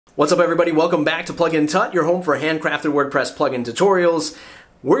What's up everybody, welcome back to Plugin Tut, your home for handcrafted WordPress plugin tutorials.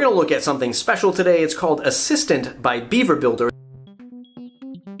 We're going to look at something special today. It's called Assistant by Beaver Builder.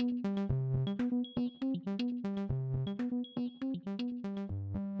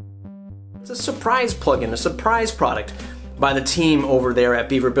 It's a surprise plugin, a surprise product by the team over there at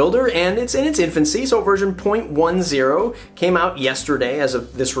Beaver Builder, and it's in its infancy, so version 0.10 came out yesterday as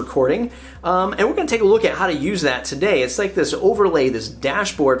of this recording, and we're going to take a look at how to use that today. It's like this overlay, this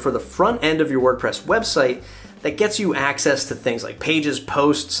dashboard for the front end of your WordPress website that gets you access to things like pages,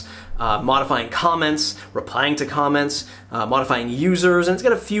 posts, modifying comments, replying to comments, modifying users, and it's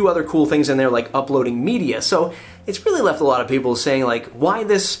got a few other cool things in there like uploading media. So it's really left a lot of people saying like, why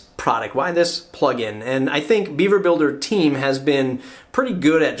this product, why this plugin? And I think Beaver Builder team has been pretty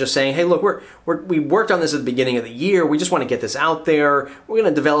good at just saying, hey look, we worked on this at the beginning of the year, we just want to get this out there, we're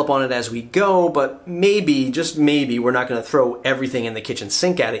going to develop on it as we go, but maybe, just maybe, we're not going to throw everything in the kitchen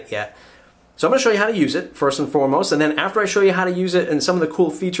sink at it yet. So I'm going to show you how to use it first and foremost, and then after I show you how to use it and some of the cool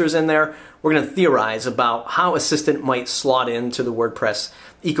features in there, we're going to theorize about how Assistant might slot into the WordPress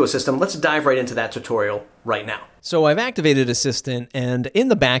ecosystem. Let's dive right into that tutorial right now. So I've activated Assistant, and in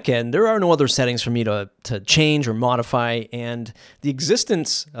the back end, there are no other settings for me to change or modify, and the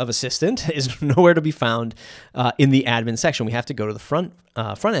existence of Assistant is nowhere to be found in the admin section. We have to go to the front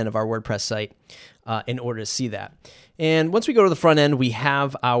end of our WordPress site in order to see that. And once we go to the front end, we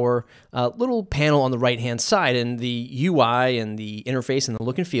have our little panel on the right-hand side, and the UI and the interface and the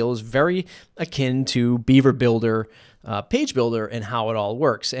look and feel is very akin to Beaver Builder, Page Builder, and how it all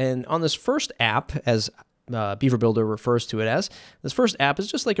works. And on this first app, as Beaver Builder refers to it as, this first app is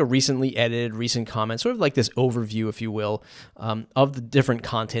just like a recently edited, recent comment, sort of like this overview, if you will, of the different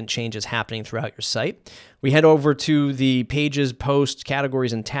content changes happening throughout your site. We head over to the pages, posts,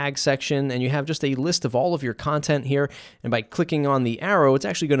 categories, and tags section, and you have just a list of all of your content here. And by clicking on the arrow, it's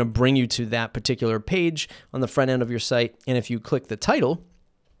actually going to bring you to that particular page on the front end of your site. And if you click the title,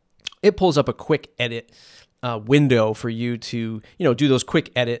 it pulls up a quick edit window for you to, do those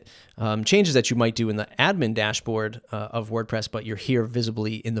quick edit changes that you might do in the admin dashboard of WordPress, but you're here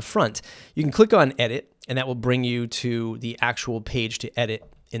visibly in the front. You can click on edit, and that will bring you to the actual page to edit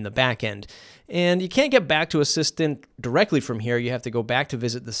in the back end. And you can't get back to Assistant directly from here. You have to go back to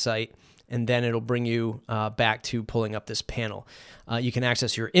visit the site, and then it'll bring you back to pulling up this panel. You can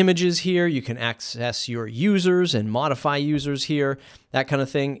access your images here. You can access your users and modify users here, that kind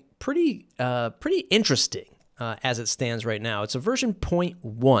of thing. Pretty interesting as it stands right now. It's a version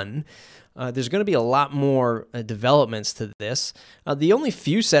 0.1. There's going to be a lot more developments to this. The only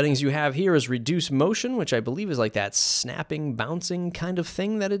few settings you have here is reduce motion, which I believe is like that snapping, bouncing kind of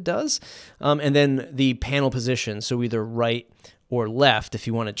thing that it does. And then the panel position, so either right or left if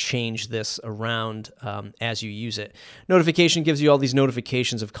you want to change this around as you use it. Notification gives you all these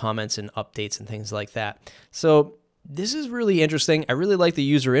notifications of comments and updates and things like that. So this is really interesting. I really like the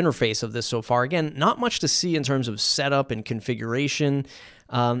user interface of this so far. Again, not much to see in terms of setup and configuration,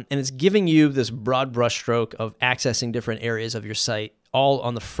 and it's giving you this broad brushstroke of accessing different areas of your site, all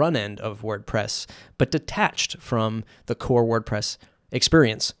on the front end of WordPress, but detached from the core WordPress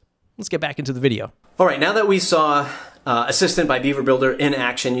experience. Let's get back into the video. All right, now that we saw Assistant by Beaver Builder in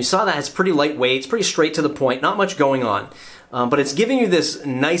action, you saw that it's pretty lightweight, it's pretty straight to the point, not much going on. But it's giving you this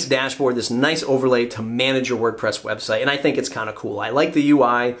nice dashboard, this nice overlay to manage your WordPress website, and I think it's kind of cool. I like the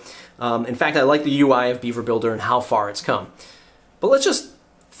UI. In fact, I like the UI of Beaver Builder and how far it's come. But let's just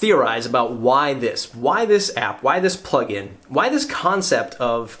theorize about why this app, why this plugin, why this concept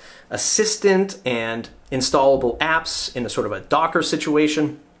of Assistant and installable apps in a sort of a Docker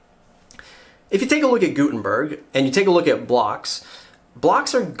situation. If you take a look at Gutenberg and you take a look at blocks,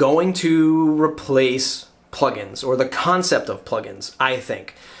 blocks are going to replace plugins, or the concept of plugins, I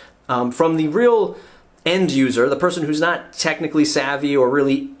think. From the real end user, the person who's not technically savvy or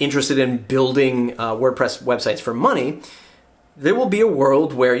really interested in building WordPress websites for money, there will be a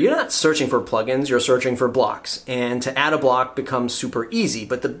world where you're not searching for plugins, you're searching for blocks. And to add a block becomes super easy.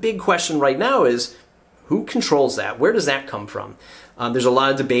 But the big question right now is, who controls that? Where does that come from? There's a lot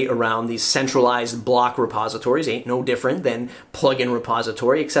of debate around these centralized block repositories. Ain't no different than plugin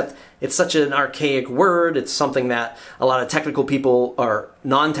repository, except it's such an archaic word. It's something that a lot of technical people or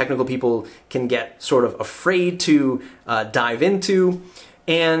non-technical people can get sort of afraid to dive into.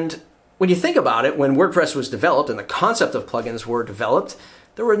 And when you think about it, when WordPress was developed and the concept of plugins were developed,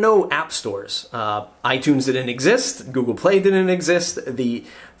 there were no app stores. iTunes didn't exist, Google Play didn't exist, the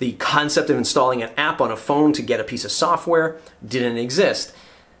concept of installing an app on a phone to get a piece of software didn't exist.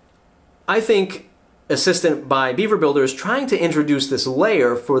 I think Assistant by Beaver Builder is trying to introduce this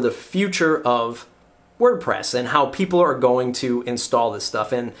layer for the future of WordPress and how people are going to install this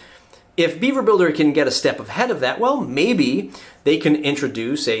stuff. And if Beaver Builder can get a step ahead of that, well, maybe they can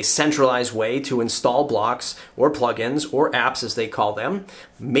introduce a centralized way to install blocks or plugins or apps, as they call them.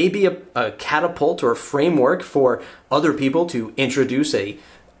 Maybe a catapult or a framework for other people to introduce a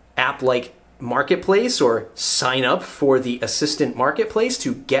app-like marketplace or sign up for the Assistant Marketplace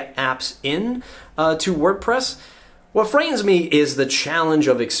to get apps in to WordPress. What frightens me is the challenge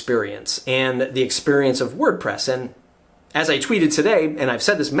of experience and the experience of WordPress. And as I tweeted today, and I've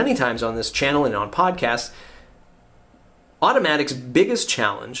said this many times on this channel and on podcasts, Automattic's biggest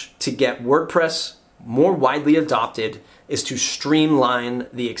challenge to get WordPress more widely adopted is to streamline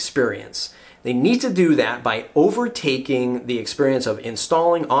the experience. They need to do that by overtaking the experience of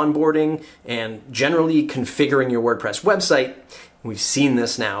installing, onboarding, and generally configuring your WordPress website. We've seen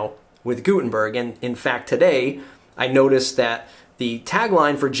this now with Gutenberg, and in fact today I noticed that the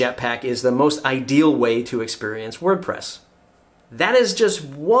tagline for Jetpack is the most ideal way to experience WordPress. That is just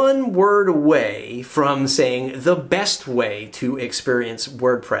one word away from saying the best way to experience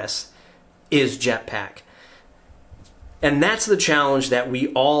WordPress is Jetpack. And that's the challenge that we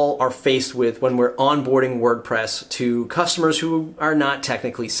all are faced with when we're onboarding WordPress to customers who are not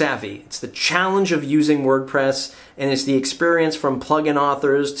technically savvy. It's the challenge of using WordPress, and it's the experience from plugin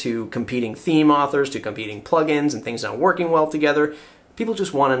authors to competing theme authors to competing plugins and things not working well together. People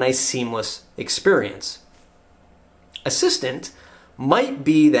just want a nice seamless experience. Assistant might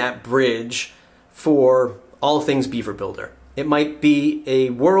be that bridge for all things Beaver Builder. It might be a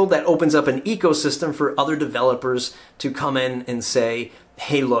world that opens up an ecosystem for other developers to come in and say,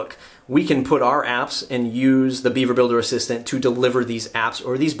 hey, look, we can put our apps and use the Beaver Builder Assistant to deliver these apps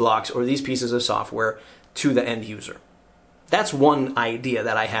or these blocks or these pieces of software to the end user. That's one idea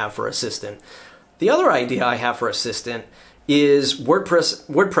that I have for Assistant. The other idea I have for Assistant is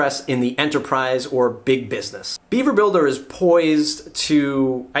WordPress in the enterprise or big business. Beaver Builder is poised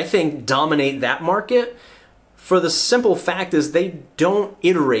to, I think, dominate that market. For the simple fact is they don't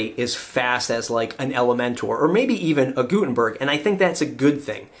iterate as fast as like an Elementor or maybe even a Gutenberg, and I think that's a good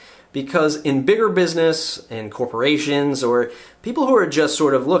thing, because in bigger business and corporations or people who are just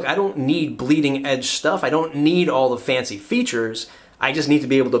sort of, look, I don't need bleeding edge stuff, I don't need all the fancy features, I just need to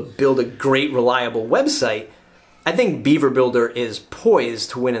be able to build a great reliable website, I think Beaver Builder is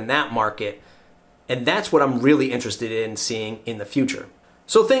poised to win in that market, and that's what I'm really interested in seeing in the future.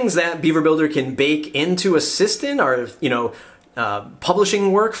 So things that Beaver Builder can bake into Assistant are, publishing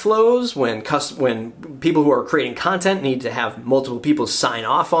workflows when people who are creating content need to have multiple people sign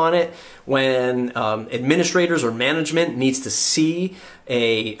off on it, when administrators or management needs to see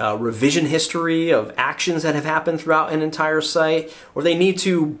a revision history of actions that have happened throughout an entire site, or they need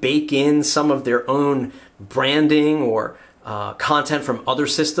to bake in some of their own branding or content from other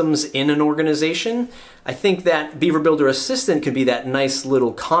systems in an organization. I think that Beaver Builder Assistant could be that nice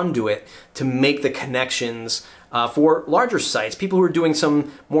little conduit to make the connections for larger sites, people who are doing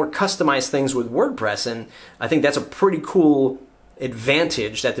some more customized things with WordPress, and I think that's a pretty cool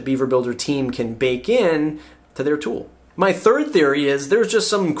advantage that the Beaver Builder team can bake in to their tool. My third theory is there's just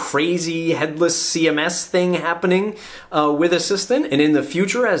some crazy headless CMS thing happening with Assistant, and in the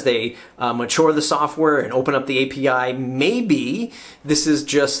future as they mature the software and open up the API, maybe this is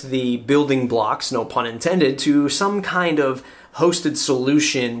just the building blocks, no pun intended, to some kind of hosted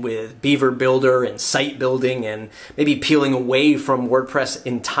solution with Beaver Builder and site building, and maybe peeling away from WordPress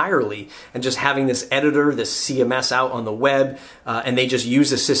entirely and just having this editor, this CMS out on the web, and they just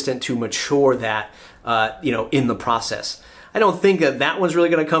use Assistant to mature that in the process. I don't think that one's really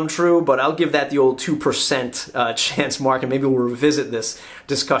going to come true, but I'll give that the old 2% chance mark, and maybe we'll revisit this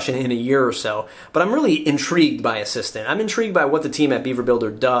discussion in a year or so. But I'm really intrigued by Assistant. I'm intrigued by what the team at Beaver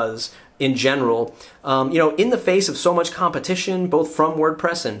Builder does in general. In the face of so much competition, both from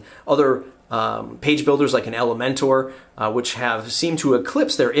WordPress and other page builders like an Elementor, which have seemed to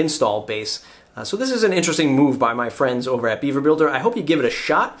eclipse their install base. So this is an interesting move by my friends over at Beaver Builder. I hope you give it a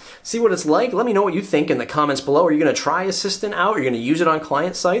shot, see what it's like. Let me know what you think in the comments below. Are you going to try Assistant out? Are you going to use it on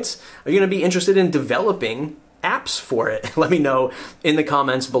client sites? Are you going to be interested in developing apps for it? Let me know in the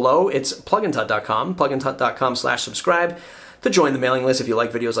comments below. It's plugintut.com, plugintut.com/subscribe to join the mailing list. If you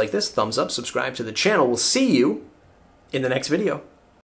like videos like this, thumbs up, subscribe to the channel. We'll see you in the next video.